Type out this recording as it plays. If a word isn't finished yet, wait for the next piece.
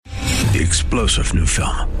The explosive new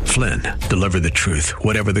film, Flynn, deliver the truth,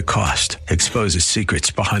 whatever the cost, exposes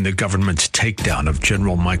secrets behind the government's takedown of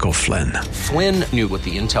General Michael Flynn. Flynn knew what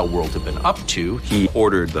the intel world had been up to. He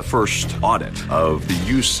ordered the first audit of the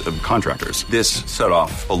use of contractors. This set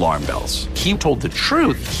off alarm bells. He told the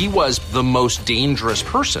truth. He was the most dangerous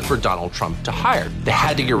person for Donald Trump to hire. They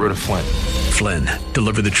had to get rid of Flynn. Flynn,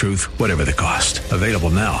 deliver the truth, whatever the cost. Available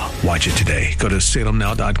now. Watch it today. Go to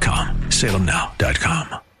salemnow.com.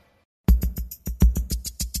 salemnow.com.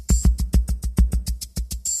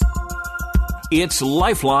 It's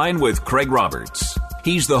Lifeline with Craig Roberts.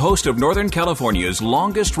 He's the host of Northern California's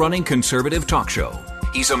longest-running conservative talk show.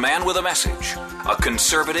 He's a man with a message, a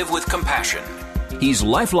conservative with compassion. He's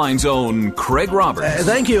Lifeline's own Craig Roberts.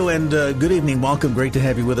 Thank you, and good evening. Welcome. Great to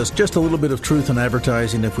have you with us. Just a little bit of truth in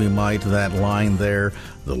advertising, if we might. That line there,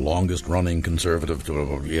 the longest-running conservative.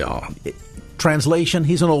 Yeah. Translation,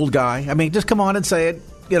 he's an old guy. I mean, just come on and say it.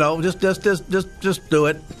 You know, just do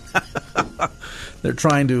it. They're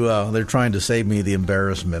trying to save me the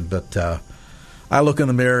embarrassment, but I look in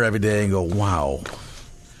the mirror every day and go, wow,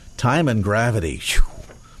 time and gravity, whew,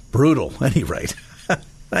 brutal. At any rate,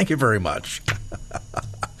 thank you very much.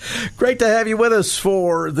 Great to have you with us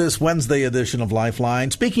for this Wednesday edition of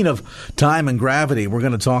Lifeline. Speaking of time and gravity, we're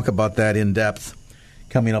going to talk about that in depth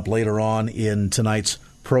coming up later on in tonight's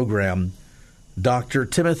program. Dr.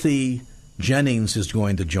 Timothy Jennings is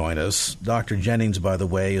going to join us. Dr. Jennings, by the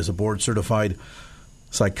way, is a board-certified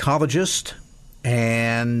psychologist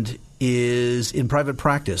and is in private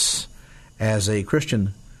practice as a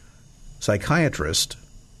Christian psychiatrist.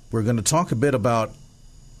 We're going to talk a bit about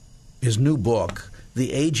his new book,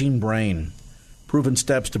 The Aging Brain, Proven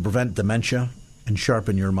Steps to Prevent Dementia and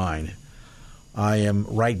Sharpen Your Mind. I am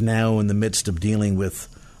right now in the midst of dealing with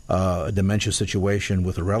a dementia situation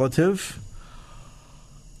with a relative.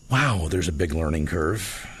 Wow, there's a big learning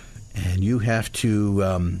curve. And you have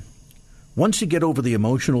to, once you get over the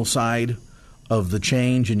emotional side of the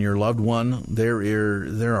change in your loved one,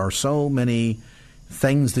 there are so many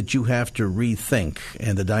things that you have to rethink,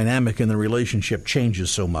 and the dynamic in the relationship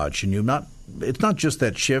changes so much. And it's not just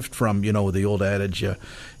that shift from, the old adage,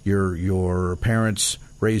 your parents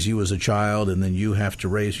raise you as a child, and then you have to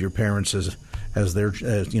raise your parents as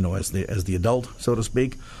the adult, so to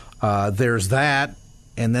speak. There's that.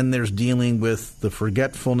 And then there's dealing with the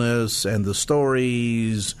forgetfulness and the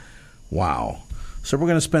stories. Wow. So we're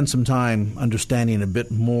going to spend some time understanding a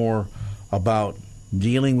bit more about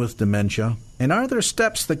dealing with dementia. And are there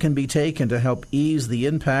steps that can be taken to help ease the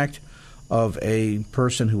impact of a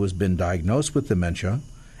person who has been diagnosed with dementia?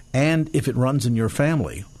 And if it runs in your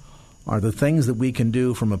family, are there things that we can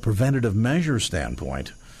do from a preventative measure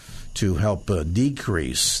standpoint to help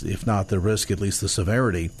decrease, if not the risk, at least the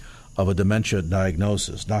severity of a dementia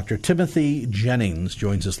diagnosis? Dr. Timothy Jennings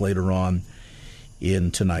joins us later on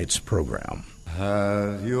in tonight's program.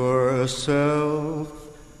 Have yourself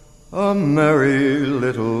a merry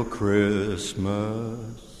little Christmas.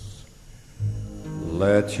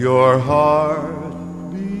 Let your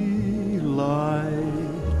heart be light.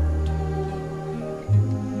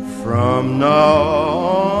 From now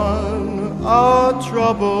on, our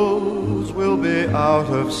troubles will be out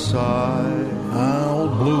of sight.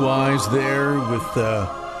 Old Blue Eyes there with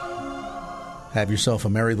Have Yourself a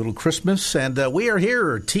Merry Little Christmas. And we are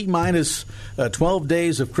here, T-minus 12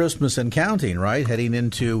 days of Christmas and counting, right? Heading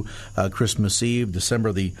into Christmas Eve,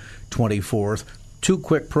 December the 24th. Two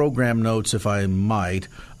quick program notes, if I might.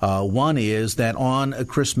 One is that on a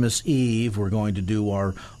Christmas Eve, we're going to do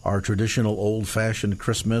our traditional old-fashioned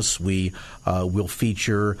Christmas. We will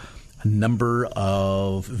feature a number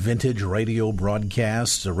of vintage radio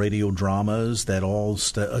broadcasts, radio dramas that all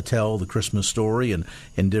tell the Christmas story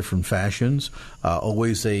in different fashions.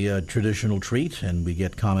 Always a traditional treat, and we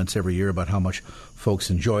get comments every year about how much folks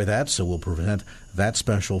enjoy that, so we'll present that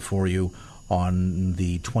special for you on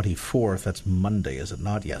the 24th. That's Monday, is it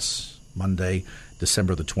not? Yes, Monday,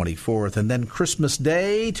 December the 24th. And then Christmas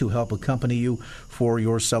Day, to help accompany you for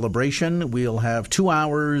your celebration, we'll have 2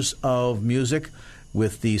 hours of music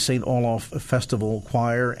with the St. Olaf Festival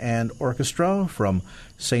Choir and Orchestra from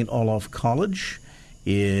St. Olaf College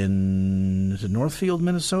in Northfield,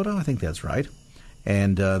 Minnesota? I think that's right.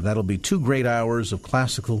 And that'll be 2 great hours of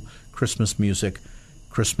classical Christmas music,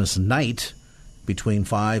 Christmas night, between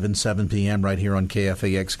 5 and 7 p.m. right here on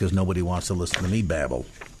KFAX, because nobody wants to listen to me babble.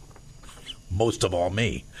 Most of all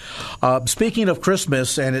me. Speaking of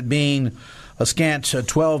Christmas and it being a scant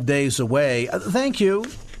 12 days away, thank you.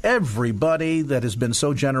 everybody that has been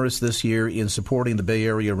so generous this year in supporting the Bay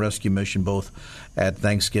Area Rescue Mission, both at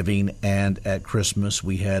Thanksgiving and at Christmas.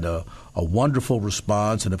 We had a wonderful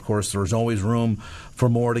response, and of course there's always room for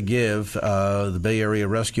more to give. The Bay Area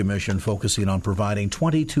Rescue Mission focusing on providing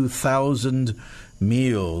 22,000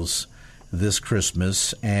 meals this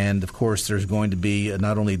Christmas, and of course there's going to be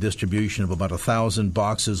not only a distribution of about 1,000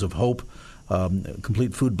 boxes of hope,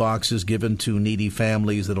 complete food boxes given to needy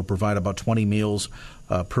families that'll provide about 20 meals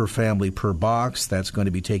per family per box. That's going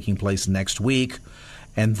to be taking place next week.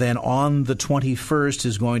 And then on the 21st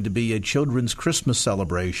is going to be a children's Christmas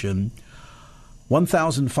celebration.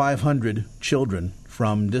 1,500 children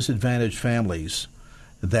from disadvantaged families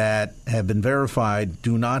that have been verified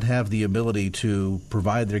do not have the ability to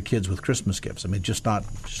provide their kids with Christmas gifts. I mean, just not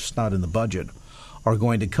in the budget, are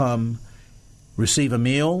going to come receive a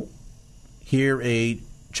meal, hear a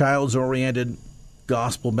child's-oriented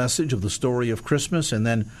gospel message of the story of Christmas, and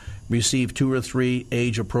then receive 2 or 3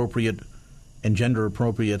 age-appropriate and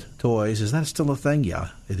gender-appropriate toys. Is that still a thing? Yeah,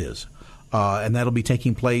 it is. And that'll be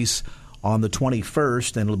taking place on the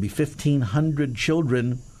 21st, and it'll be 1,500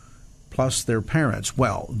 children plus their parents.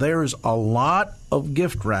 Well, there's a lot of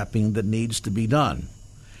gift wrapping that needs to be done.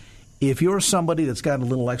 If you're somebody that's got a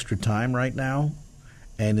little extra time right now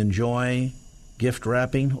and enjoy gift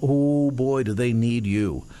wrapping, oh boy, do they need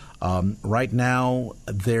you. Right now,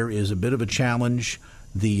 there is a bit of a challenge.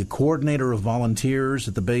 The coordinator of volunteers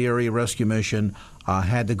at the Bay Area Rescue Mission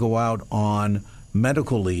had to go out on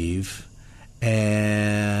medical leave,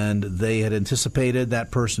 and they had anticipated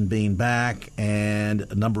that person being back and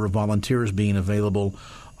a number of volunteers being available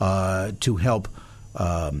to help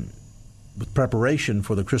with preparation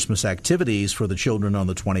for the Christmas activities for the children on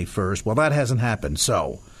the 21st. Well, that hasn't happened,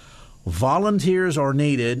 so volunteers are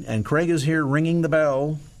needed, and Craig is here ringing the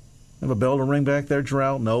bell. Have a bell to ring back there,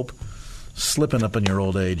 Gerald? Nope. Slipping up in your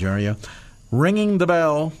old age, are you? Ringing the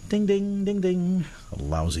bell. Ding, ding, ding, ding. A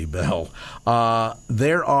lousy bell.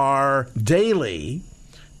 There are daily,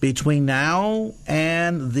 between now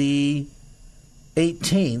and the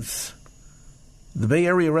 18th, the Bay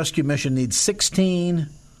Area Rescue Mission needs 16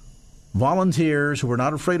 volunteers who are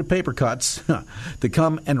not afraid of paper cuts to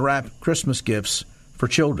come and wrap Christmas gifts for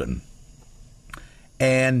children.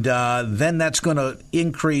 And then that's going to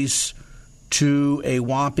increase to a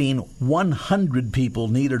whopping 100 people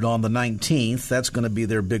needed on the 19th. That's going to be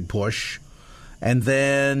their big push. And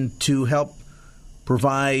then to help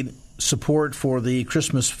provide support for the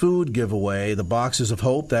Christmas food giveaway, the Boxes of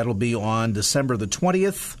Hope, that'll be on December the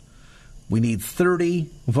 20th. We need 30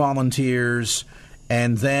 volunteers.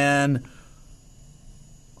 And then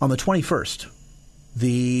on the 21st,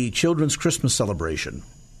 the Children's Christmas Celebration.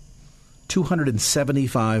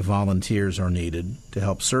 275 volunteers are needed to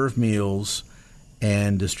help serve meals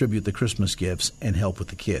and distribute the Christmas gifts and help with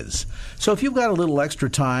the kids. So if you've got a little extra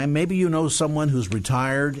time, maybe you know someone who's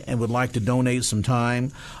retired and would like to donate some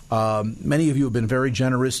time. Many of you have been very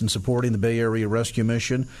generous in supporting the Bay Area Rescue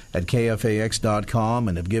Mission at KFAX.com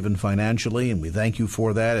and have given financially, and we thank you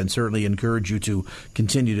for that and certainly encourage you to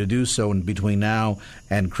continue to do so in between now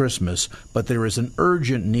and Christmas. But there is an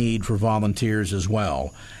urgent need for volunteers as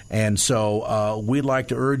well. And so we'd like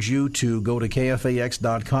to urge you to go to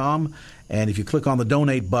KFAX.com, and if you click on the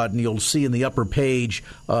donate button, you'll see in the upper page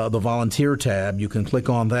the volunteer tab. You can click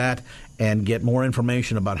on that and get more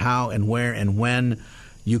information about how and where and when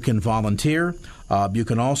you can volunteer. You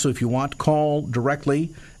can also, if you want, call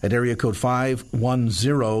directly at area code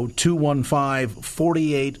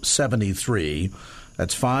 510-215-4873.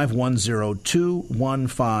 That's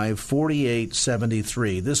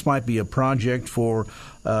 510-215-4873. This might be a project for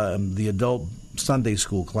the adult Sunday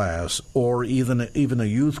school class or even a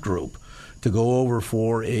youth group to go over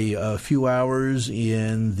for a few hours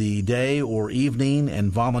in the day or evening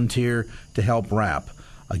and volunteer to help wrap.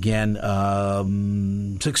 Again,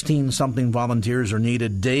 16-something volunteers are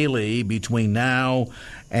needed daily between now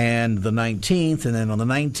and the 19th. And then on the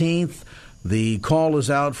 19th, the call is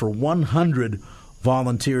out for 100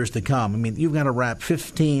 volunteers to come. I mean, you've got to wrap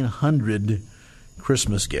 1,500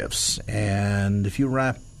 Christmas gifts. And if you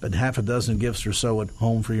wrap half a dozen gifts or so at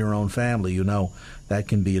home for your own family, you know that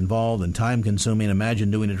can be involved and time-consuming.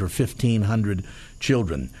 Imagine doing it for 1,500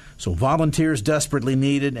 children. So volunteers desperately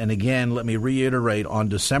needed. And again, let me reiterate, on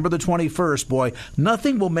December the 21st, boy,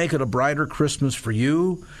 nothing will make it a brighter Christmas for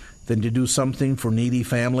you than to do something for needy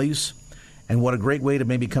families. And what a great way to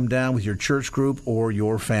maybe come down with your church group or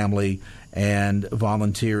your family and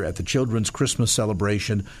volunteer at the Children's Christmas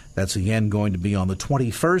Celebration. That's again going to be on the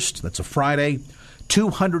 21st. That's a Friday.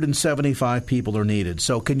 275 people are needed.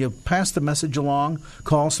 So can you pass the message along?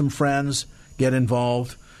 Call some friends. Get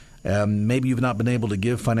involved. Maybe you've not been able to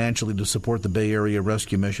give financially to support the Bay Area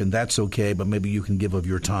Rescue Mission. That's okay, but maybe you can give of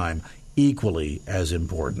your time. Equally as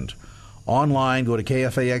important. Online, go to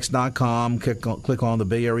KFAX.com, click on the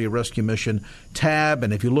Bay Area Rescue Mission tab,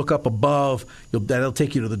 and if you look up above, that'll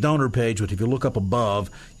take you to the donor page, but if you look up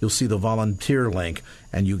above, you'll see the volunteer link,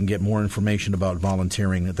 and you can get more information about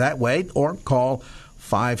volunteering that way, or call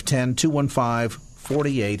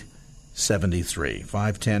 510-215-4873.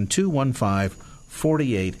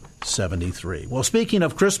 510-215-4873. Well, speaking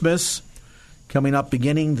of Christmas, coming up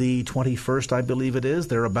beginning the 21st, I believe it is,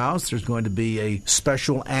 thereabouts, there's going to be a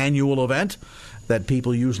special annual event that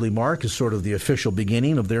people usually mark as sort of the official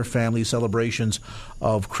beginning of their family celebrations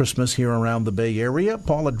of Christmas here around the Bay Area.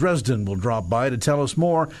 Paula Dresden will drop by to tell us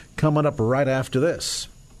more coming up right after this.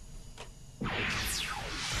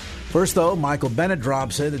 First, though, Michael Bennett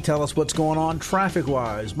drops in to tell us what's going on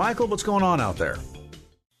traffic-wise. Michael, what's going on out there?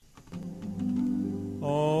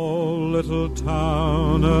 Oh, little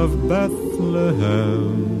town of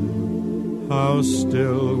Bethlehem, how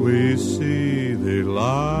still we see thee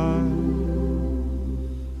lie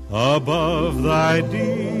above thy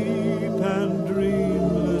deep and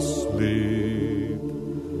dreamless sleep.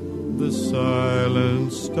 The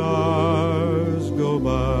silent stars go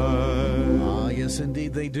by. Yes,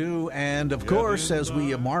 indeed they do. And, of course, as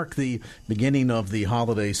we mark the beginning of the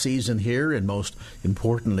holiday season here, and most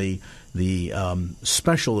importantly, the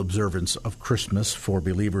special observance of Christmas for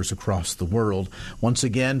believers across the world. Once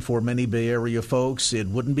again, for many Bay Area folks, it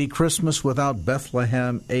wouldn't be Christmas without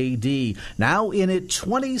Bethlehem AD. Now in its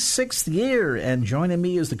 26th year, and joining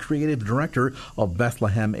me is the creative director of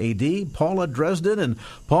Bethlehem AD, Paula Dresden. And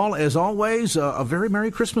Paul, as always, a very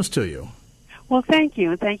Merry Christmas to you. Well, thank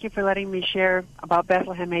you, and thank you for letting me share about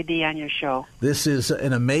Bethlehem AD on your show. This is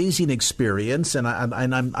an amazing experience, and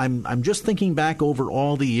I'm just thinking back over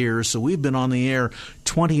all the years. So we've been on the air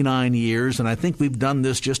 29 years, and I think we've done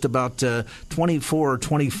this just about 24 or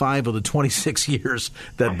 25 of the 26 years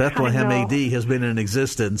that Bethlehem AD has been in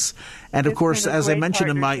existence. And, of course, as I mentioned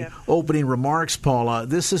in my opening remarks, Paula,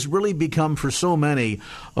 this has really become for so many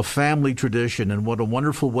a family tradition, and what a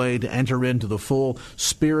wonderful way to enter into the full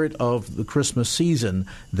spirit of the Christmas season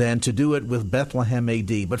than to do it with Bethlehem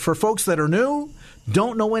AD. But for folks that are new,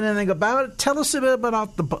 don't know anything about it, tell us a bit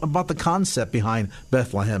about the concept behind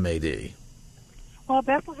Bethlehem AD. Well,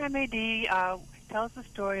 Bethlehem AD tells the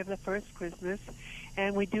story of the first Christmas,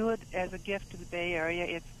 and we do it as a gift to the Bay Area.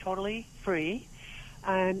 It's totally free.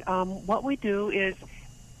 And what we do is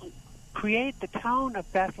create the town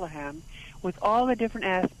of Bethlehem with all the different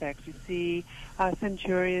aspects. You see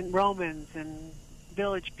centurion, Romans, and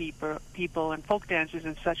village people and folk dancers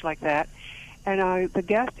and such like that. And the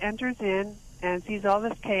guest enters in and sees all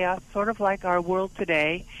this chaos, sort of like our world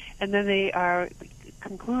today. And then it all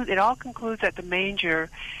concludes at the manger,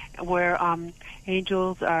 where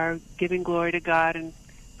angels are giving glory to God and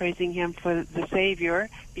praising Him for the Savior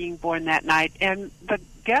being born that night. And the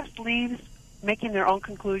guest leaves making their own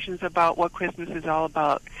conclusions about what Christmas is all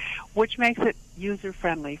about, which makes it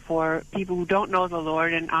user-friendly for people who don't know the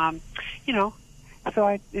Lord. And,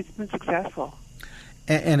 so it's been successful.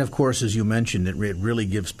 And, of course, as you mentioned, it really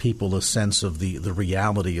gives people a sense of the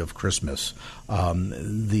reality of Christmas.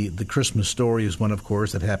 The Christmas story is one, of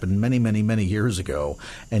course, that happened many, many, many years ago,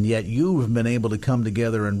 and yet you have been able to come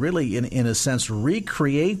together and really, in a sense,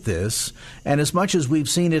 recreate this. And as much as we've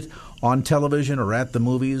seen it on television or at the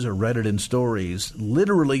movies or read it in stories,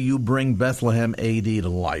 literally you bring Bethlehem AD to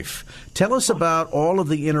life. Tell us about all of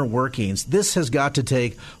the inner workings. This has got to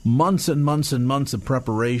take months and months and months of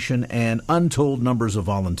preparation and untold numbers of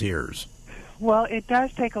volunteers. Well, it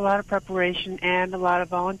does take a lot of preparation and a lot of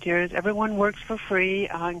volunteers. Everyone works for free,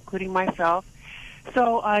 including myself.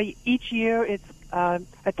 So each year it's a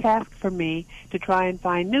task for me to try and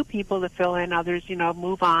find new people to fill in. Others,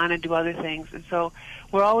 move on and do other things. And so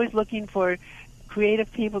we're always looking for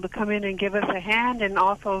creative people to come in and give us a hand, and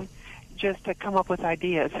also just to come up with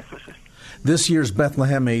ideas. This year's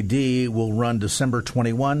Bethlehem AD will run December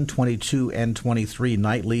 21, 22, and 23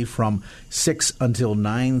 nightly from 6 until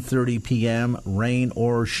 9:30 p.m., rain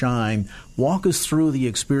or shine. Walk us through the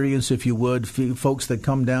experience, if you would. Folks that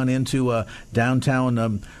come down into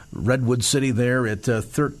downtown Redwood City there at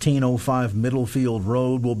 1305 Middlefield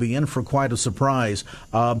Road will be in for quite a surprise.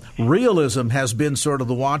 Realism has been sort of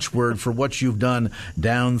the watchword for what you've done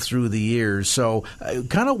down through the years. So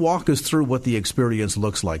kind of walk us through what the experience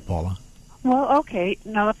looks like, Paula. Well, okay.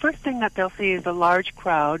 Now, the first thing that they'll see is a large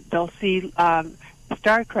crowd. They'll see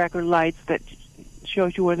star cracker lights that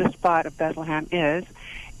shows you where the spot of Bethlehem is.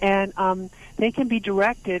 And they can be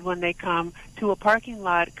directed when they come to a parking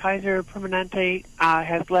lot. Kaiser Permanente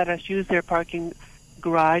has let us use their parking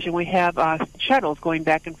garage, and we have shuttles going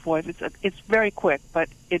back and forth. It's very quick, but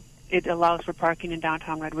it allows for parking in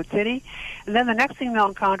downtown Redwood City. And then the next thing they'll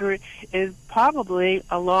encounter is probably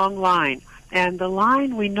a long line. And the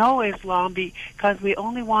line we know is long because we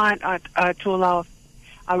only want to allow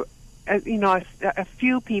a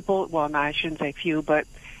few people. Well, no, I shouldn't say few, but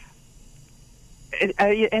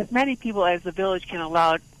as many people as the village can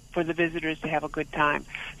allow for the visitors to have a good time.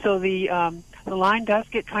 So the line does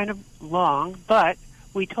get kind of long, but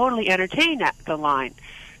we totally entertain the line.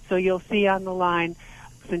 So you'll see on the line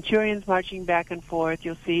centurions marching back and forth.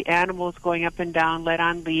 You'll see animals going up and down, led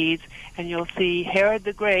on leads, and you'll see Herod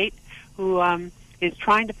the Great, who is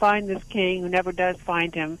trying to find this king who never does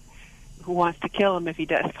find him, who wants to kill him if he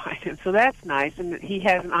does find him. So that's nice, and he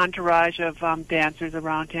has an entourage of dancers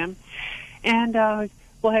around him. And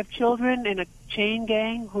we'll have children in a chain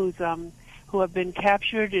gang who have been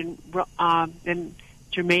captured in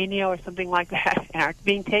Germania or something like that, and are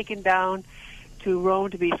being taken down to Rome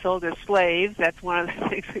to be sold as slaves. That's one of the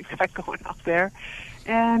things we've got going up there.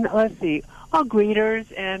 And let's see, all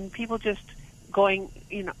greeters and people just going,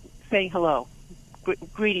 saying hello,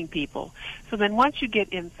 greeting people. So then once you get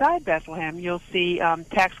inside Bethlehem, you'll see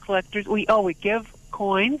tax collectors. We give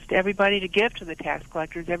coins to everybody to give to the tax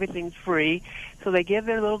collectors. Everything's free. So they give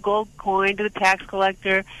their little gold coin to the tax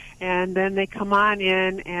collector, and then they come on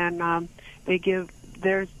in and they give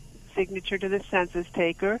their signature to the census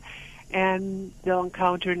taker, and they'll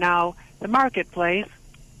encounter now the marketplace.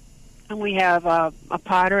 And we have a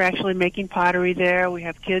potter actually making pottery there. We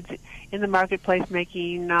have kids in the marketplace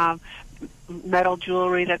making metal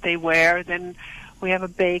jewelry that they wear. Then we have a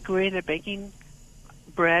bakery. They're baking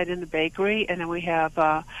bread in the bakery. And then we have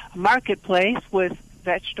a marketplace with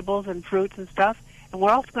vegetables and fruits and stuff. And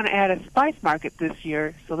we're also going to add a spice market this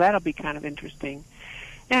year, so that'll be kind of interesting.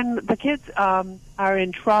 And the kids are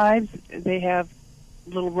in tribes. They have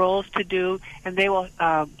little roles to do, and they will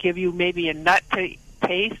give you maybe a nut to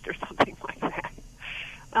taste or something like that.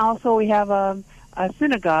 Also, we have a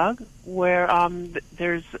synagogue where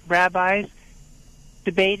there's rabbis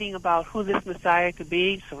debating about who this Messiah could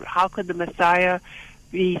be. So how could the Messiah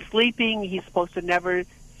be sleeping? He's supposed to never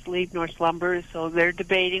sleep nor slumber. So they're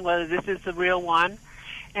debating whether this is the real one.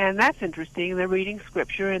 And that's interesting. They're reading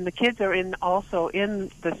scripture, and the kids are also in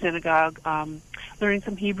the synagogue learning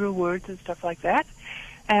some Hebrew words and stuff like that.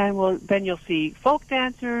 And then you'll see folk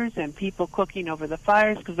dancers and people cooking over the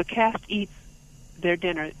fires, because the cast eats their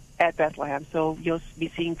dinner at Bethlehem. So you'll be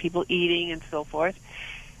seeing people eating and so forth.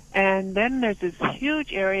 And then there's this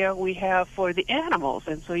huge area we have for the animals.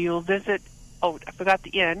 And so you'll visit, I forgot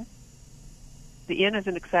the inn. The inn is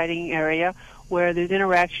an exciting area where there's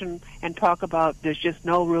interaction and talk about there's just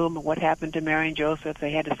no room and what happened to Mary and Joseph.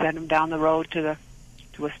 They had to send them down the road to a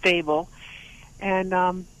stable.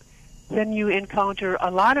 And then you encounter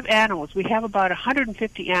a lot of animals. We have about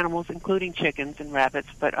 150 animals, including chickens and rabbits,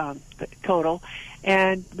 but total.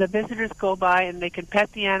 And the visitors go by and they can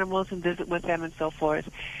pet the animals and visit with them and so forth.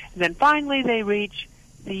 And then finally they reach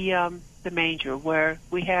the manger, where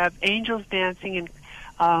we have angels dancing, and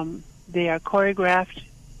they are choreographed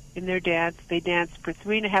in their dance. They dance for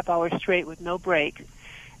 3.5 hours straight with no break.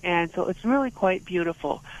 And so it's really quite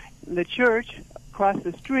beautiful. The church across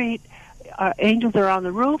the street, angels are on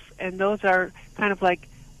the roof, and those are kind of like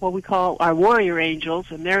what we call our warrior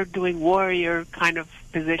angels, and they're doing warrior kind of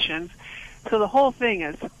positions. So the whole thing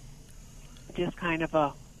is just kind of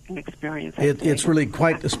an experience. It's really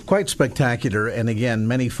quite spectacular, and again,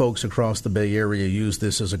 many folks across the Bay Area use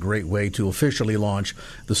this as a great way to officially launch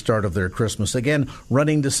the start of their Christmas. Again,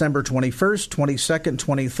 running December 21st, 22nd,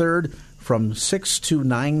 23rd, from 6 to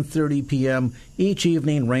 9:30 p.m. each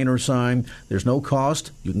evening, rain or shine. There's no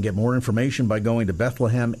cost. You can get more information by going to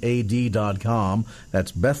BethlehemAD.com.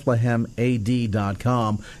 That's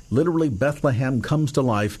BethlehemAD.com. Literally, Bethlehem comes to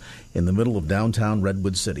life in the middle of downtown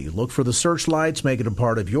Redwood City. Look for the searchlights. Make it a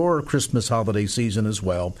part of your Christmas holiday season as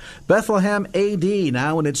well. Bethlehem AD,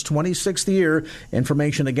 now in its 26th year.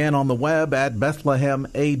 Information again on the web at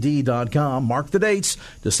BethlehemAD.com. Mark the dates,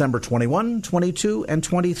 December 21, 22, and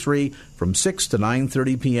 23, from 6 to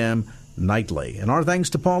 9:30 p.m. nightly. And our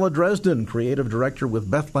thanks to Paula Dresden, Creative Director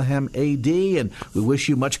with Bethlehem AD, and we wish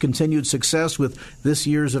you much continued success with this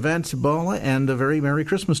year's event, Paula, and a very Merry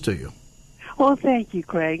Christmas to you. Well, thank you,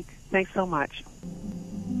 Craig. Thanks so much.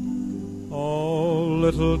 Oh,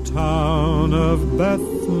 little town of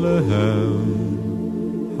Bethlehem,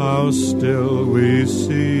 how still we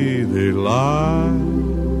see thee lie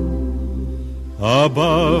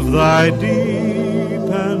above thy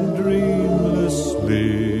deep and dreamless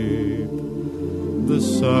sleep. The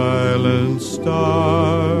silent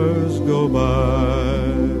stars go by.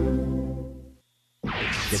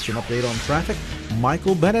 Get you an update on traffic.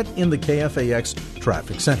 Michael Bennett in the KFAX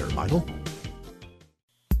Traffic Center. Michael?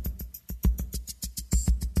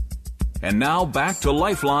 And now back to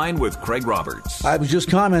Lifeline with Craig Roberts. I was just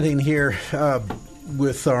commenting here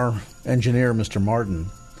with our engineer, Mr. Martin.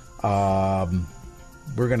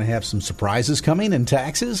 We're going to have some surprises coming in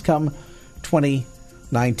taxes come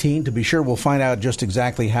 2019. To be sure, we'll find out just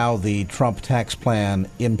exactly how the Trump tax plan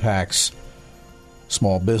impacts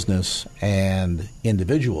small business and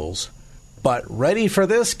individuals. But ready for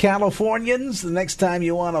this, Californians? The next time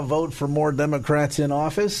you want to vote for more Democrats in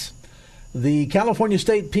office, the California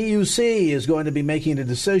State PUC is going to be making a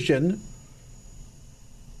decision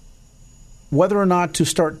whether or not to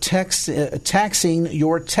start taxing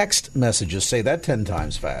your text messages. Say that 10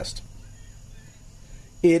 times fast.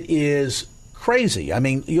 It is crazy. I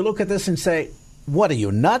mean, you look at this and say, what are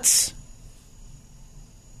you, nuts?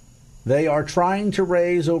 They are trying to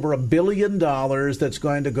raise over $1 billion that's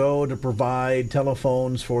going to go to provide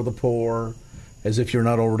telephones for the poor, as if you're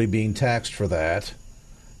not already being taxed for that.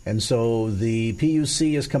 And so the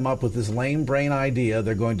PUC has come up with this lame brain idea.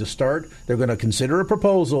 They're going to consider a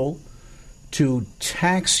proposal to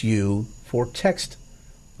tax you for text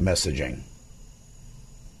messaging.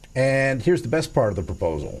 And here's the best part of the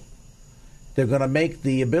proposal. They're going to make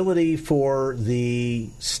the ability for the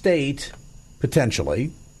state,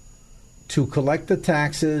 potentially, to collect the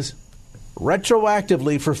taxes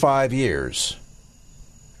retroactively for 5 years.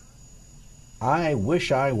 I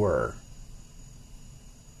wish I were.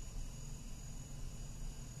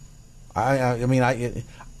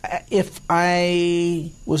 If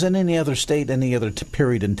I was in any other state, any other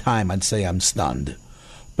period in time, I'd say I'm stunned.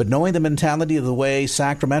 But knowing the mentality of the way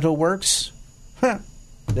Sacramento works,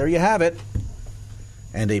 there you have it.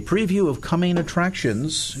 And a preview of coming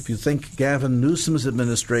attractions. If you think Gavin Newsom's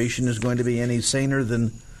administration is going to be any saner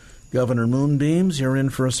than Governor Moonbeam's, you're in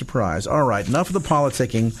for a surprise. All right, enough of the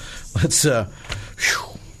politicking. Let's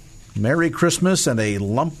Merry Christmas and a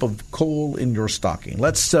lump of coal in your stocking.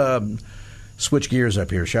 Let's switch gears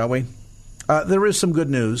up here, shall we? There is some good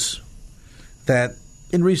news that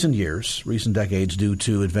in recent decades, due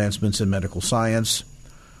to advancements in medical science,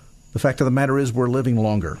 the fact of the matter is we're living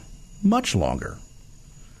longer, much longer.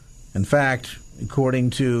 In fact,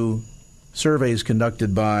 according to surveys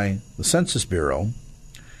conducted by the Census Bureau,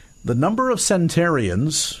 the number of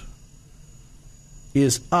centenarians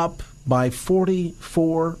is up by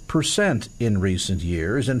 44% in recent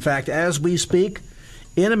years. In fact, as we speak,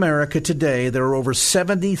 in America today, there are over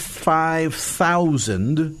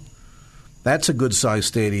 75,000. That's a good-sized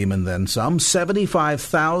stadium and then some.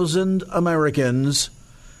 75,000 Americans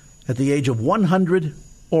at the age of 100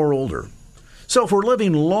 or older. So if we're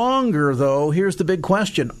living longer, though, here's the big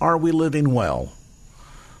question. Are we living well?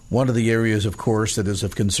 One of the areas, of course, that is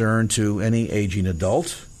of concern to any aging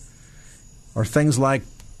adult are things like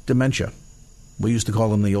dementia. We used to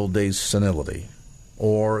call them in the old days senility,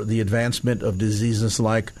 or the advancement of diseases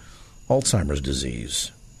like Alzheimer's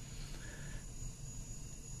disease.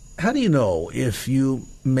 How do you know if you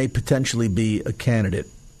may potentially be a candidate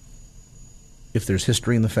if there's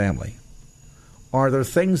history in the family? Are there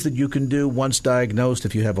things that you can do once diagnosed,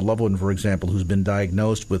 if you have a loved one, for example, who's been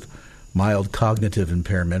diagnosed with mild cognitive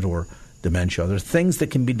impairment or dementia? Are there things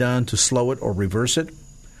that can be done to slow it or reverse it?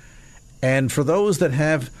 And for those that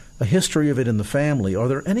have a history of it in the family, are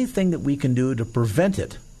there anything that we can do to prevent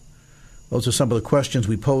it? Those are some of the questions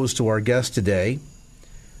we pose to our guest today.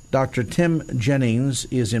 Dr. Tim Jennings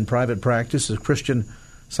is in private practice as a Christian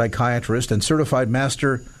psychiatrist and certified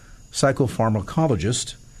master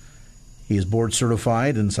psychopharmacologist. He is board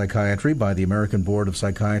certified in psychiatry by the American Board of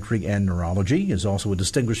Psychiatry and Neurology. He is also a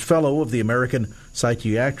distinguished fellow of the American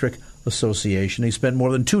Psychiatric Association. He spent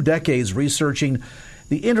more than 2 decades researching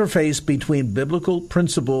the interface between biblical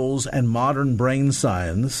principles and modern brain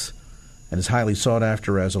science, and is highly sought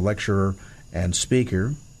after as a lecturer and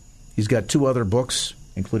speaker. He's got 2 other books,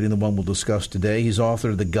 including the one we'll discuss today. He's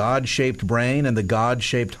authored The God-Shaped Brain and The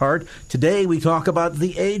God-Shaped Heart. Today we talk about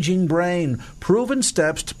the aging brain, proven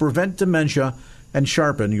steps to prevent dementia and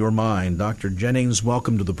sharpen your mind. Dr. Jennings,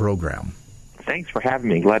 welcome to the program. Thanks for having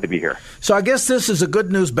me. Glad to be here. So I guess this is a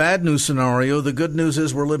good news, bad news scenario. The good news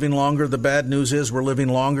is we're living longer. The bad news is we're living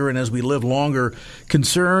longer. And as we live longer,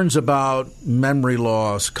 concerns about memory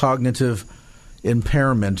loss, cognitive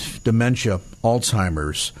impairment, dementia,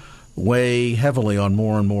 Alzheimer's, weigh heavily on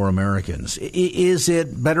more and more Americans. Is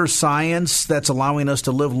it better science that's allowing us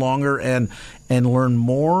to live longer and learn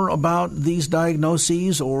more about these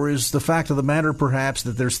diagnoses, or is the fact of the matter perhaps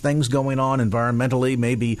that there's things going on environmentally,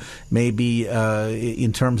 maybe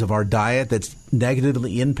in terms of our diet that's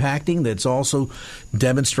negatively impacting, that's also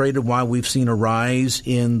demonstrated why we've seen a rise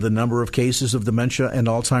in the number of cases of dementia and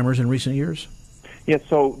Alzheimer's in recent years? Yeah,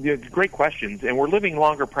 so great questions. And we're living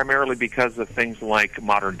longer primarily because of things like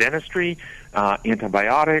modern dentistry,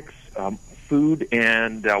 antibiotics, food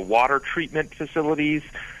and water treatment facilities.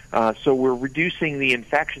 So we're reducing the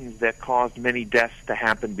infections that caused many deaths to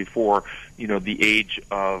happen before, the age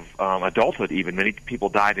of adulthood even. Many people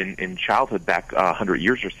died in childhood back 100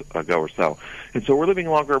 years ago or so. And so we're living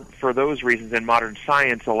longer for those reasons, and modern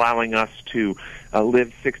science allowing us to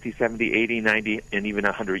live 60, 70, 80, 90, and even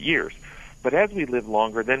 100 years. But as we live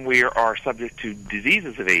longer, then we are subject to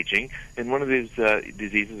diseases of aging, and one of these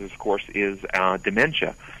diseases, of course, is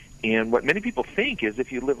dementia. And what many people think is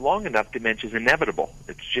if you live long enough, dementia is inevitable.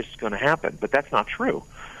 It's just going to happen. But that's not true.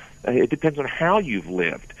 It depends on how you've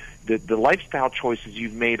lived. The lifestyle choices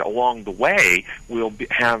you've made along the way will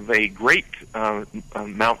have a great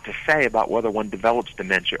amount to say about whether one develops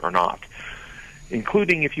dementia or not,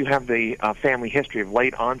 including if you have the family history of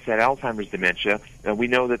late-onset Alzheimer's dementia. We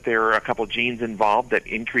know that there are a couple genes involved that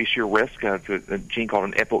increase your risk, a gene called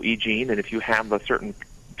an ApoE gene, and if you have a certain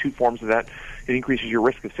two forms of that, it increases your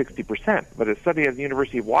risk of 60%. But a study at the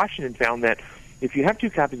University of Washington found that if you have two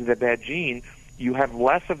copies of that bad gene, you have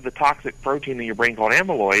less of the toxic protein in your brain called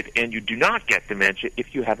amyloid, and you do not get dementia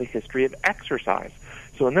if you have a history of exercise.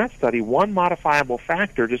 So in that study, one modifiable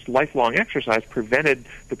factor, just lifelong exercise, prevented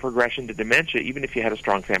the progression to dementia, even if you had a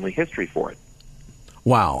strong family history for it.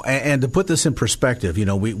 Wow. And to put this in perspective,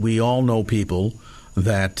 we all know people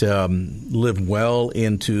that live well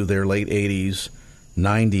into their late 80s,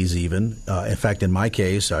 90s even. In fact, in my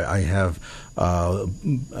case, I have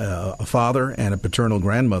a father and a paternal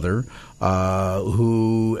grandmother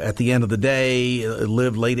who, at the end of the day,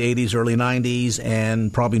 lived late 80s, early 90s,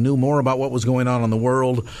 and probably knew more about what was going on in the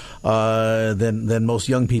world than most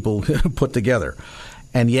young people put together.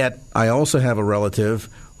 And yet, I also have a relative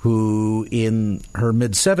who, in her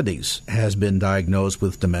mid-70s, has been diagnosed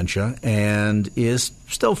with dementia and is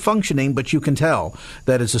still functioning, but you can tell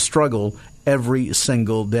that it's a struggle every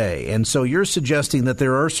single day. And so you're suggesting that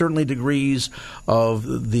there are certainly degrees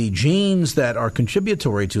of the genes that are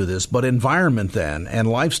contributory to this, but environment then and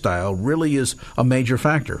lifestyle really is a major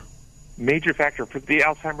factor. Major factor for the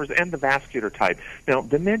Alzheimer's and the vascular type. Now,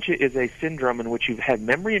 dementia is a syndrome in which you've had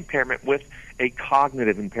memory impairment with a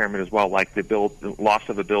cognitive impairment as well, like the loss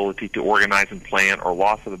of ability to organize and plan, or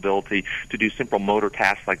loss of ability to do simple motor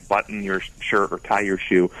tasks like button your shirt or tie your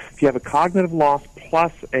shoe. If you have a cognitive loss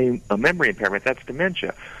plus a memory impairment, that's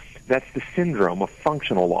dementia. That's the syndrome of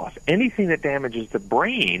functional loss. Anything that damages the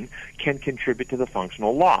brain can contribute to the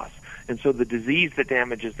functional loss. And so the disease that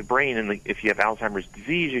damages the brain, and if you have Alzheimer's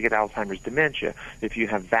disease, you get Alzheimer's dementia. If you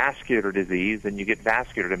have vascular disease, then you get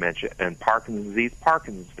vascular dementia, and Parkinson's disease,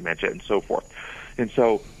 Parkinson's dementia, and so forth. And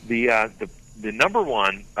so the number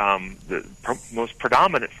one, most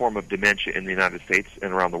predominant form of dementia in the United States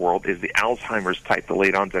and around the world is the Alzheimer's type, the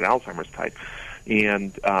late-onset Alzheimer's type.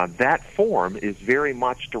 And that form is very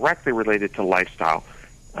much directly related to lifestyle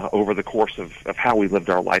over the course of how we lived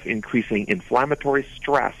our life, increasing inflammatory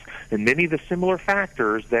stress. And many of the similar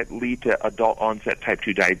factors that lead to adult-onset type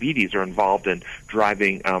 2 diabetes are involved in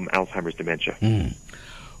driving Alzheimer's dementia.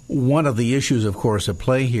 One of the issues, of course, at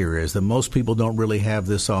play here is that most people don't really have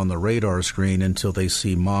this on the radar screen until they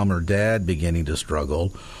see mom or dad beginning to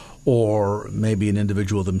struggle, or maybe an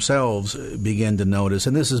individual themselves begin to notice.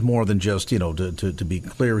 And this is more than just, to be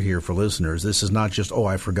clear here for listeners, this is not just,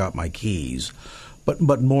 I forgot my keys.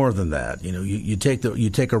 But more than that, you take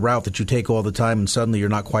a route that you take all the time, and suddenly you're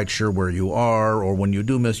not quite sure where you are, or when you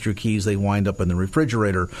do miss your keys, they wind up in the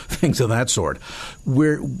refrigerator, things of that sort.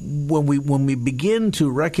 When we begin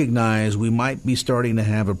to recognize we might be starting to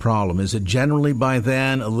have a problem, is it generally by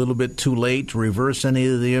then a little bit too late to reverse any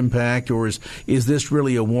of the impact, or is this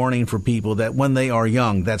really a warning for people that when they are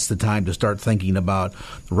young, that's the time to start thinking about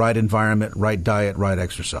the right environment, right diet, right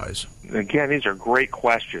exercise? Again, these are great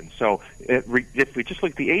questions. So if we just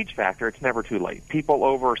look at the age factor, it's never too late. People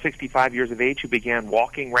over 65 years of age who began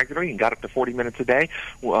walking regularly and got up to 40 minutes a day,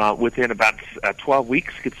 within about 12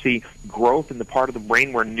 weeks could see growth in the part of the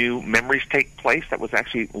brain where new memories take place that was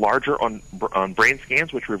actually larger on brain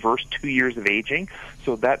scans, which reversed 2 years of aging.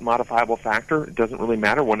 So that modifiable factor doesn't really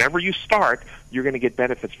matter. Whenever you start, you're going to get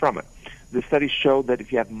benefits from it. The studies showed that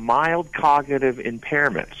if you have mild cognitive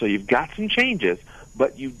impairment, so you've got some changes,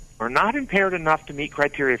 but you are not impaired enough to meet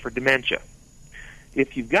criteria for dementia.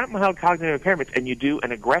 If you've got mild cognitive impairments and you do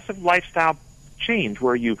an aggressive lifestyle change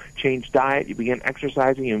where you change diet, you begin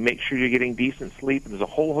exercising, you make sure you're getting decent sleep, and there's a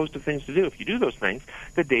whole host of things to do. If you do those things,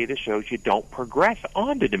 the data shows you don't progress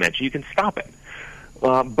on to dementia. You can stop it.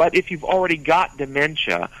 But if you've already got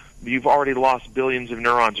dementia, you've already lost billions of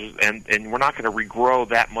neurons, and we're not going to regrow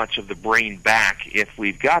that much of the brain back if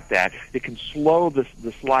we've got that. It can slow the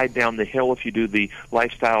slide down the hill if you do the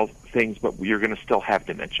lifestyle things, but you're going to still have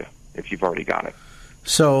dementia if you've already got it.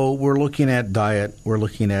 So we're looking at diet, we're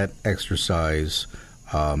looking at exercise.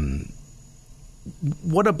 What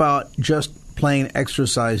about just plain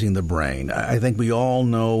exercising the brain? I think we all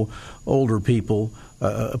know older people,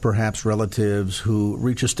 perhaps relatives, who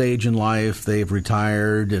reach a stage in life, they've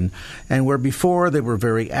retired, and where before they were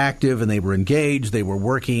very active and they were engaged, they were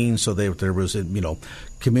working, so there was,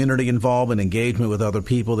 community involvement, engagement with other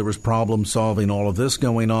people. There was problem solving, all of this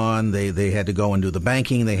going on. They had to go and do the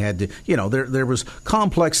banking. They had to, there was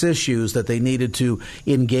complex issues that they needed to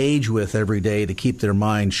engage with every day to keep their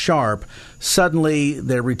mind sharp. Suddenly,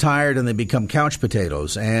 they're retired and they become couch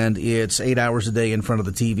potatoes, and it's 8 hours a day in front of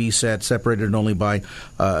the TV set, separated only by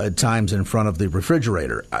times in front of the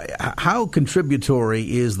refrigerator. How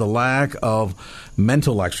contributory is the lack of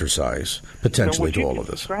mental exercise potentially to all of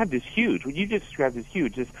this? What you just described is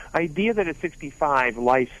huge. This idea that at 65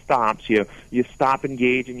 life stops, you stop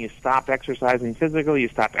engaging, you stop exercising physically, you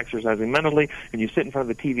stop exercising mentally, and you sit in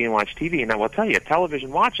front of the TV and watch TV. And I will tell you,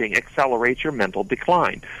 television watching accelerates your mental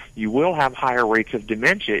decline. You will have higher rates of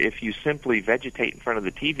dementia if you simply vegetate in front of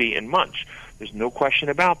the TV and munch. There's no question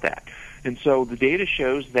about that. And so the data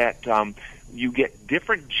shows that you get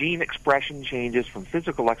different gene expression changes from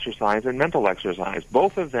physical exercise and mental exercise.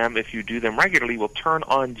 Both of them, if you do them regularly, will turn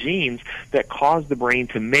on genes that cause the brain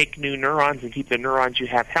to make new neurons and keep the neurons you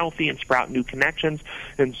have healthy and sprout new connections.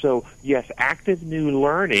 And so, yes, active new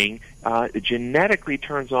learning genetically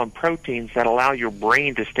turns on proteins that allow your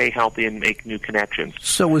brain to stay healthy and make new connections.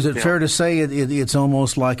 So is it fair to say it's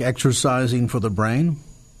almost like exercising for the brain?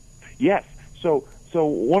 Yes. So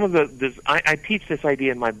one of I teach this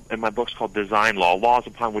idea in my books called Design Laws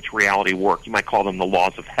upon which reality works. You might call them the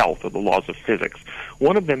laws of health or the laws of physics.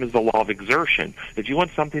 One of them is the law of exertion. If you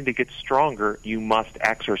want something to get stronger, you must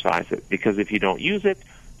exercise it, because if you don't use it,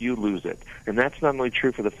 you lose it. And that's not only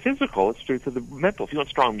true for the physical, it's true for the mental. If you want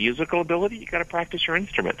strong musical ability, you got to practice your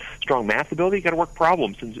instrument. Strong math ability, you got to work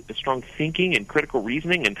problems. And strong thinking and critical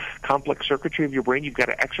reasoning and complex circuitry of your brain, you've got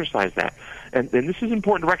to exercise that. And this is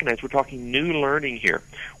important to recognize. We're talking new learning here.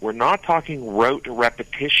 We're not talking rote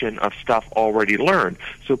repetition of stuff already learned.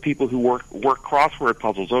 So people who work crossword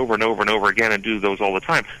puzzles over and over and over again and do those all the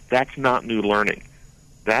time, that's not new learning.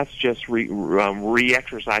 That's just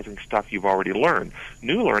re-exercising stuff you've already learned.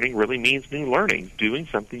 New learning really means new learning, doing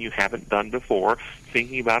something you haven't done before,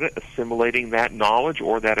 thinking about it, assimilating that knowledge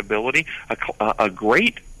or that ability. A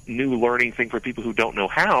great new learning thing for people who don't know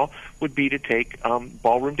how would be to take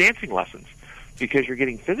ballroom dancing lessons, because you're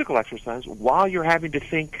getting physical exercise while you're having to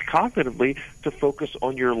think cognitively to focus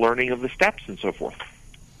on your learning of the steps and so forth.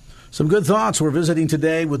 Some good thoughts. We're visiting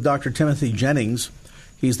today with Dr. Timothy Jennings.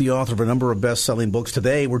 He's the author of a number of best-selling books.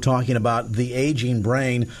 Today, we're talking about The Aging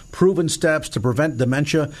Brain, Proven Steps to Prevent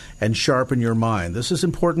Dementia and Sharpen Your Mind. This is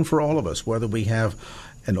important for all of us, whether we have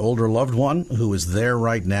an older loved one who is there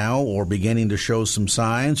right now or beginning to show some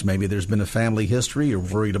signs. Maybe there's been a family history. You're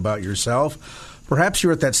worried about yourself. Perhaps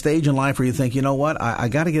you're at that stage in life where you think, you know what, I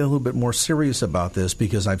got to get a little bit more serious about this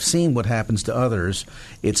because I've seen what happens to others.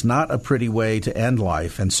 It's not a pretty way to end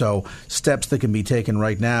life. And so steps that can be taken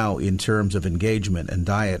right now in terms of engagement and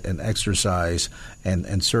diet and exercise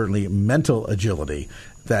and certainly mental agility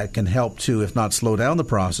that can help to, if not slow down the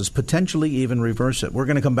process, potentially even reverse it. We're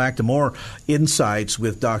going to come back to more insights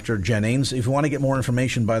with Dr. Jennings. If you want to get more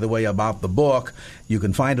information, by the way, about the book, you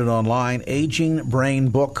can find it online,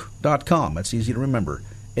 agingbrainbook.com. That's easy to remember,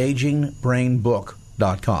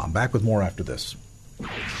 agingbrainbook.com. Back with more after this.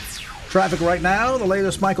 Traffic right now, the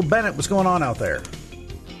latest Michael Bennett. What's going on out there?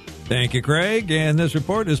 Thank you, Craig. And this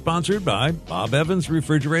report is sponsored by Bob Evans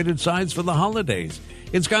Refrigerated Sides for the Holidays.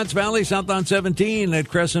 In Scotts Valley, south on 17 at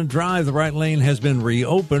Crescent Drive, the right lane has been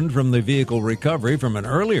reopened from the vehicle recovery from an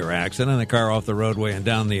earlier accident, a car off the roadway and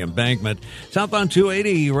down the embankment. South on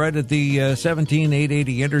 280, right at the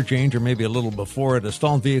 17-880 interchange, or maybe a little before it, a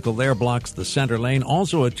stalled vehicle there blocks the center lane.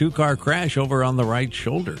 Also a two-car crash over on the right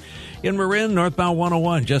shoulder. In Marin, northbound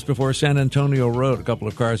 101, just before San Antonio Road, a couple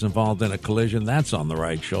of cars involved in a collision. That's on the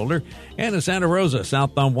right shoulder. And in Santa Rosa,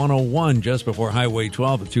 southbound 101, just before Highway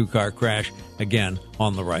 12, a two-car crash, again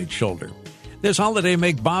on the right shoulder. This holiday,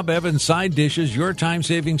 make Bob Evans side dishes your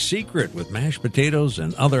time-saving secret with mashed potatoes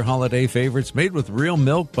and other holiday favorites made with real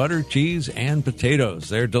milk, butter, cheese, and potatoes.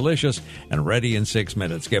 They're delicious and ready in 6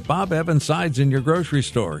 minutes. Get Bob Evans sides in your grocery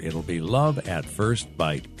store. It'll be love at first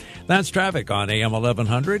bite. That's traffic on AM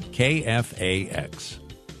 1100 KFAX.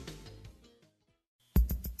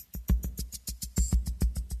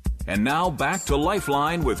 And now back to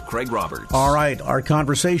Lifeline with Craig Roberts. All right, our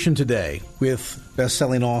conversation today with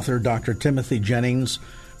best-selling author Dr. Timothy Jennings.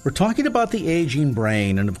 We're talking about the aging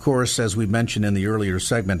brain, and of course, as we mentioned in the earlier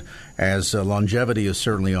segment, as longevity is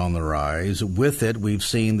certainly on the rise, with it we've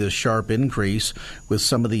seen this sharp increase with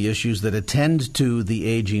some of the issues that attend to the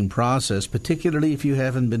aging process, particularly if you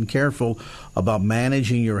haven't been careful about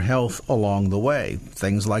managing your health along the way.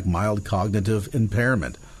 Things like mild cognitive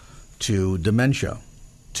impairment to dementia,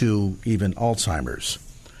 to even Alzheimer's.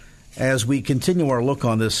 As we continue our look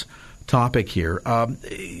on this topic here,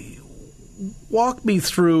 walk me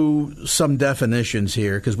through some definitions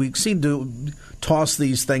here, because we seem to toss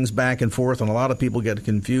these things back and forth, and a lot of people get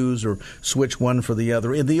confused or switch one for the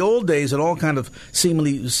other. In the old days, it all kind of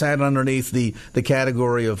seemingly sat underneath the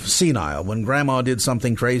category of senile. When Grandma did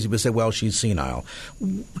something crazy, we say, well, she's senile.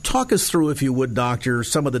 Talk us through, if you would, Doctor,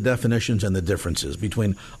 some of the definitions and the differences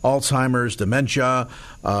between Alzheimer's, dementia,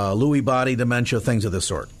 Lewy body dementia, things of this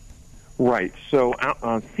sort. Right. So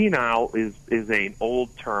senile is an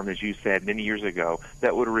old term, as you said, many years ago,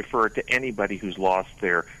 that would refer to anybody who's lost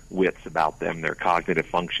their wits about them, their cognitive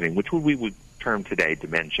functioning, which we would term today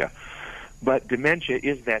dementia. But dementia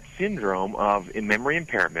is that syndrome of memory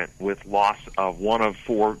impairment with loss of one of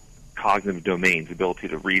 4 cognitive domains: ability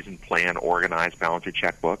to reason, plan, organize, balance your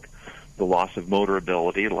checkbook; the loss of motor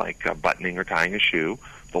ability, like buttoning or tying a shoe;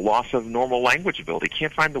 the loss of normal language ability,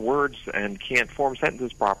 can't find the words and can't form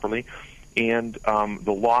sentences properly; and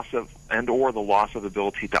the loss of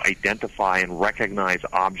ability to identify and recognize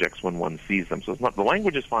objects when one sees them. So it's not, the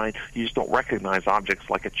language is fine, you just don't recognize objects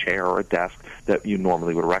like a chair or a desk that you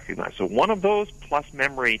normally would recognize. So one of those plus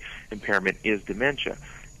memory impairment is dementia.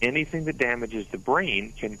 Anything that damages the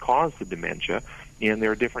brain can cause the dementia, and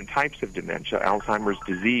there are different types of dementia. Alzheimer's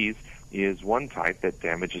disease is one type that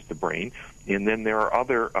damages the brain, and then there are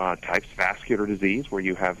other types, vascular disease, where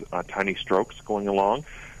you have tiny strokes going along,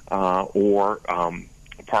 or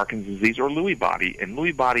Parkinson's disease, or Lewy body. And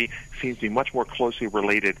Lewy body seems to be much more closely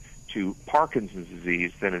related to Parkinson's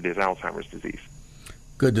disease than it is Alzheimer's disease.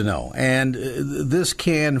 Good to know. And this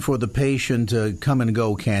can, for the patient, come and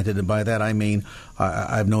go, can't it? And by that I mean,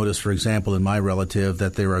 I've noticed, for example, in my relative,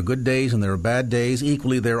 that there are good days and there are bad days.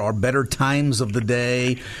 Equally, there are better times of the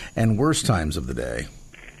day and worse times of the day.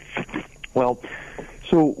 Well,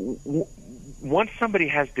 so once somebody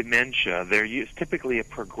has dementia, there is typically a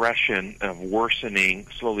progression of worsening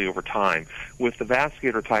slowly over time. With the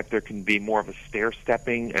vascular type, there can be more of a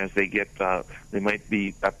stair-stepping as they get. They might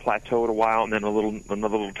be plateaued a while, and then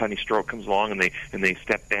another little tiny stroke comes along, and they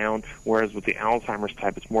step down. Whereas with the Alzheimer's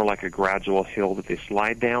type, it's more like a gradual hill that they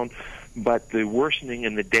slide down. But the worsening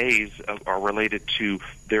in the days are related to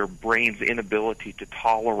their brain's inability to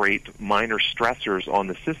tolerate minor stressors on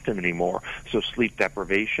the system anymore. So sleep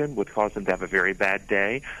deprivation would cause them to have a very bad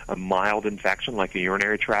day. A mild infection, like a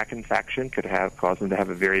urinary tract infection, could cause them to have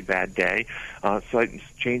a very bad day. Slight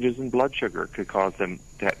changes in blood sugar could cause them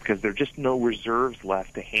to, because there are just no reserves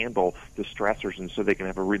left to handle the stressors, and so they can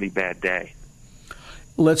have a really bad day.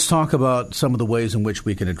 Let's talk about some of the ways in which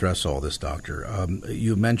we can address all this, Doctor.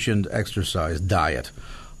 You mentioned exercise, diet.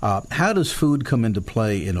 How does food come into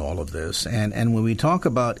play in all of this? And when we talk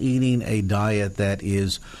about eating a diet that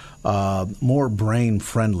is more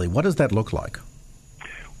brain-friendly, what does that look like?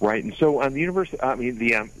 Right, and so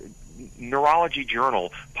the Neurology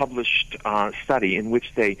Journal published a study in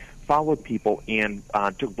which they followed people and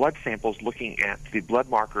took blood samples looking at the blood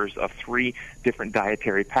markers of 3 different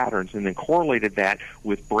dietary patterns, and then correlated that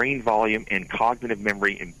with brain volume and cognitive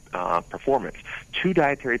memory and performance. 2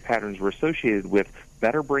 dietary patterns were associated with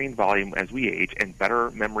better brain volume as we age and better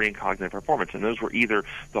memory and cognitive performance, and those were either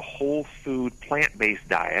the whole food plant-based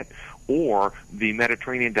diet or the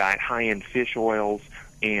Mediterranean diet, high in fish oils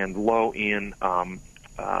and low in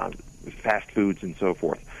fast foods and so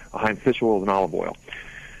forth, high in fish oils and olive oil.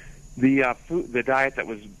 The diet that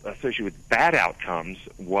was associated with bad outcomes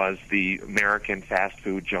was the American fast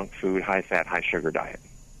food, junk food, high-fat, high-sugar diet.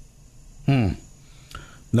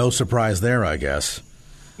 No surprise there, I guess.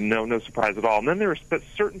 No surprise at all. And then there are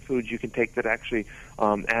certain foods you can take that actually,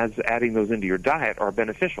 as adding those into your diet, are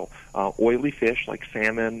beneficial. Oily fish like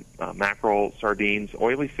salmon, mackerel, sardines,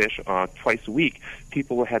 oily fish twice a week.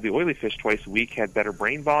 People who had the oily fish twice a week had better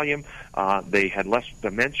brain volume, they had less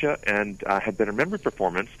dementia, and had better memory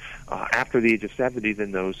performance after the age of 70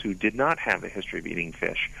 than those who did not have a history of eating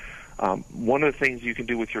fish. One of the things you can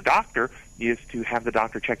do with your doctor is to have the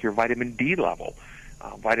doctor check your vitamin D level.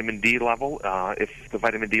 Vitamin D level, if the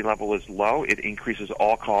vitamin D level is low, it increases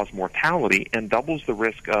all-cause mortality and doubles the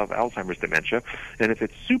risk of Alzheimer's dementia. And if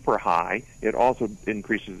it's super high, it also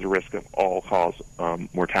increases the risk of all-cause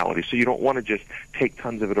mortality. So you don't want to just take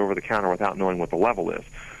tons of it over the counter without knowing what the level is.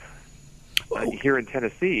 Here in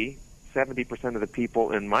Tennessee, 70% of the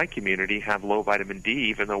people in my community have low vitamin D,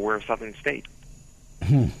 even though we're a southern state.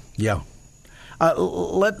 Yeah.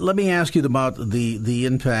 Let me ask you about the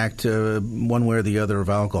impact, one way or the other, of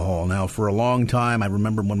alcohol. Now, for a long time, I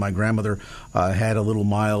remember when my grandmother had a little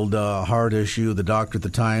mild heart issue, the doctor at the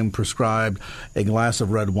time prescribed a glass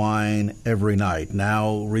of red wine every night.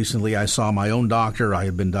 Now, recently, I saw my own doctor. I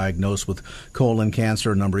had been diagnosed with colon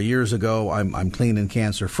cancer a number of years ago. I'm clean and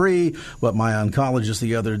cancer-free, but my oncologist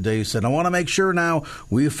the other day said, I want to make sure now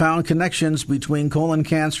we've found connections between colon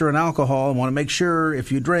cancer and alcohol. I want to make sure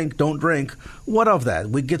if you drink, don't drink. What of that?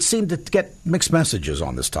 We seem to get mixed messages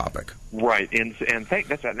on this topic. Right, and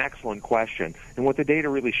that's an excellent question. And what the data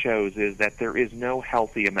really shows is that there is no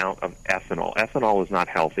healthy amount of ethanol. Ethanol is not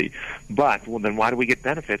healthy. But, well, then why do we get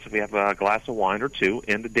benefits if we have a glass of wine or two?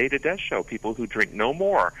 And the data does show people who drink no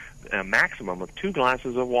more, a maximum of 2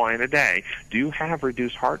 glasses of wine a day, do have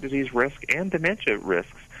reduced heart disease risk and dementia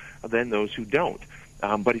risks than those who don't.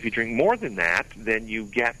 But if you drink more than that, then you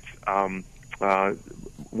get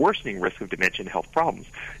worsening risk of dementia and health problems.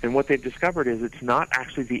 And what they've discovered is it's not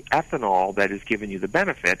actually the ethanol that is giving you the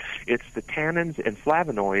benefit. It's the tannins and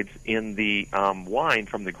flavonoids in the wine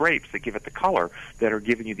from the grapes that give it the color that are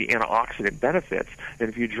giving you the antioxidant benefits. And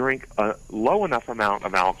if you drink a low enough amount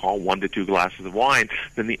of alcohol, 1 to 2 glasses of wine,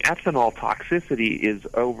 then the ethanol toxicity is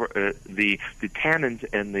over, the tannins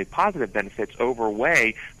and the positive benefits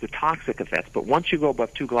overweigh the toxic effects. But once you go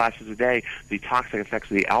above 2 glasses a day, the toxic effects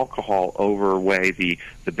of the alcohol overweigh the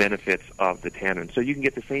benefits of the tannin. So you can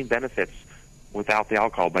get the same benefits without the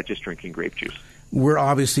alcohol by just drinking grape juice. We're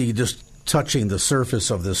obviously just touching the surface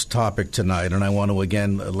of this topic tonight, and I want to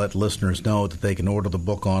again let listeners know that they can order the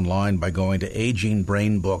book online by going to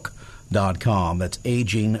agingbrainbook.com. That's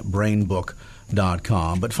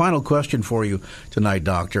agingbrainbook.com. But final question for you tonight,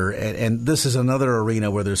 Doctor, and this is another arena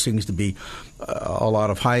where there seems to be a lot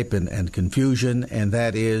of hype and confusion, and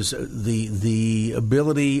that is the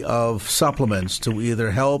ability of supplements to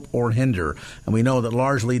either help or hinder. And we know that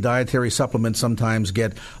largely dietary supplements sometimes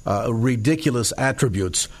get ridiculous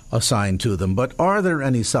attributes assigned to them. But are there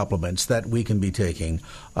any supplements that we can be taking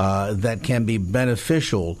that can be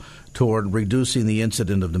beneficial toward reducing the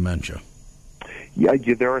incidence of dementia? Yeah,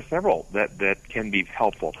 there are several that can be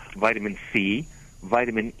helpful. Vitamin C,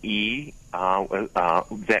 vitamin E,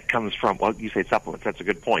 that comes from, well, you say supplements. That's a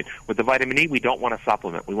good point. With the vitamin E, we don't want a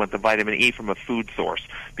supplement. We want the vitamin E from a food source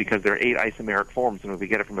because there are 8 isomeric forms, and if we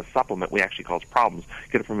get it from a supplement, we actually cause problems.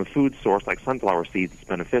 Get it from a food source like sunflower seeds, it's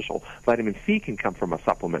beneficial. Vitamin C can come from a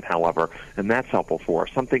supplement, however, and that's helpful for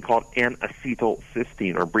us. Something called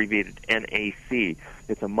N-acetylcysteine, or abbreviated NAC.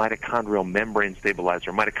 It's a mitochondrial membrane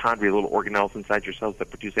stabilizer. Mitochondria, little organelles inside your cells that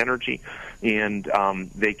produce energy, and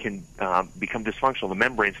they can become dysfunctional. The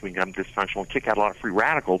membranes can become dysfunctional and kick out a lot of free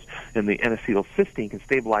radicals, and the N-acetylcysteine can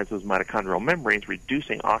stabilize those mitochondrial membranes,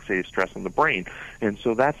 reducing oxidative stress on the brain. And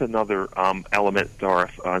so that's another element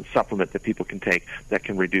or supplement that people can take that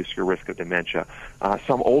can reduce your risk of dementia.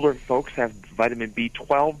 Some older folks have vitamin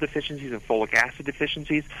B12 deficiencies and folic acid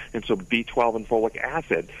deficiencies, and so B12 and folic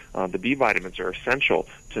acid, the B vitamins, are essential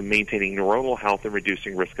to maintaining neuronal health and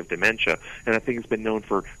reducing risk of dementia. And I think it's been known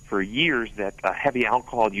for years that heavy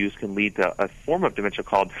alcohol use can lead to a form of dementia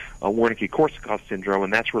called Wernicke-Korsakoff syndrome,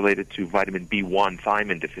 and that's related to vitamin B1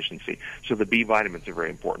 thiamine deficiency. So the B vitamins are very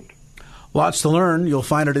important. Lots to learn. You'll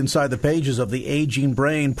find it inside the pages of The Aging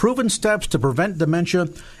Brain. Proven steps to prevent dementia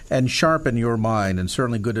and sharpen your mind, and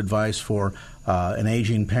certainly good advice for an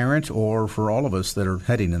aging parent or for all of us that are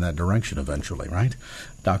heading in that direction eventually, right?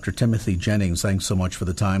 Dr. Timothy Jennings, thanks so much for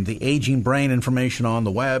the time. The Aging Brain, information on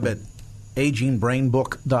the web at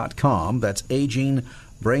agingbrainbook.com. That's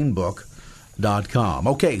agingbrainbook.com.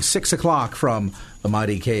 Okay, 6 o'clock from the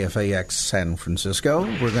mighty KFAX San Francisco.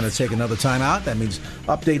 We're going to take another time out. That means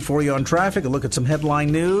update for you on traffic, a look at some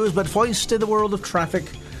headline news. But first, in the world of traffic,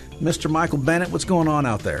 Mr. Michael Bennett, what's going on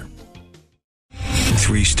out there?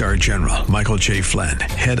 3-star general Michael J. Flynn,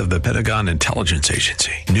 head of the Pentagon Intelligence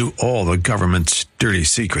Agency, knew all the government's dirty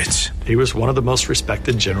secrets. He was one of the most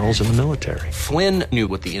respected generals in the military. Flynn knew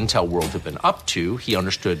what the intel world had been up to. He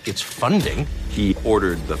understood its funding. He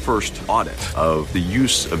ordered the first audit of the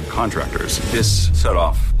use of contractors. This set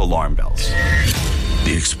off alarm bells.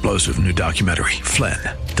 The explosive new documentary, Flynn,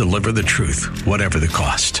 Deliver the Truth, Whatever the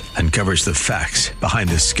Cost, uncovers the facts behind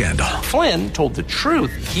this scandal. Flynn told the truth.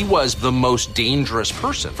 He was the most dangerous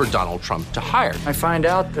person for Donald Trump to hire. I find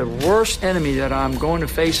out the worst enemy that I'm going to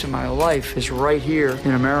face in my life is right here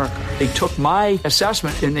in America. They took my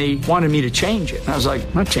assessment and they wanted me to change it. And I was like,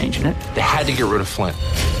 I'm not changing it. They had to get rid of Flynn.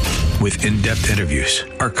 With in-depth interviews,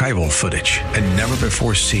 archival footage, and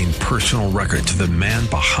never-before-seen personal records of the man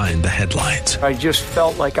behind the headlines. I just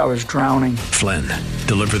felt like I was drowning. Flynn,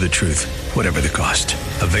 Deliver the Truth, Whatever the Cost.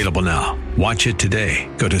 Available now. Watch it today.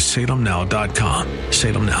 Go to salemnow.com.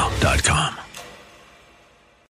 salemnow.com.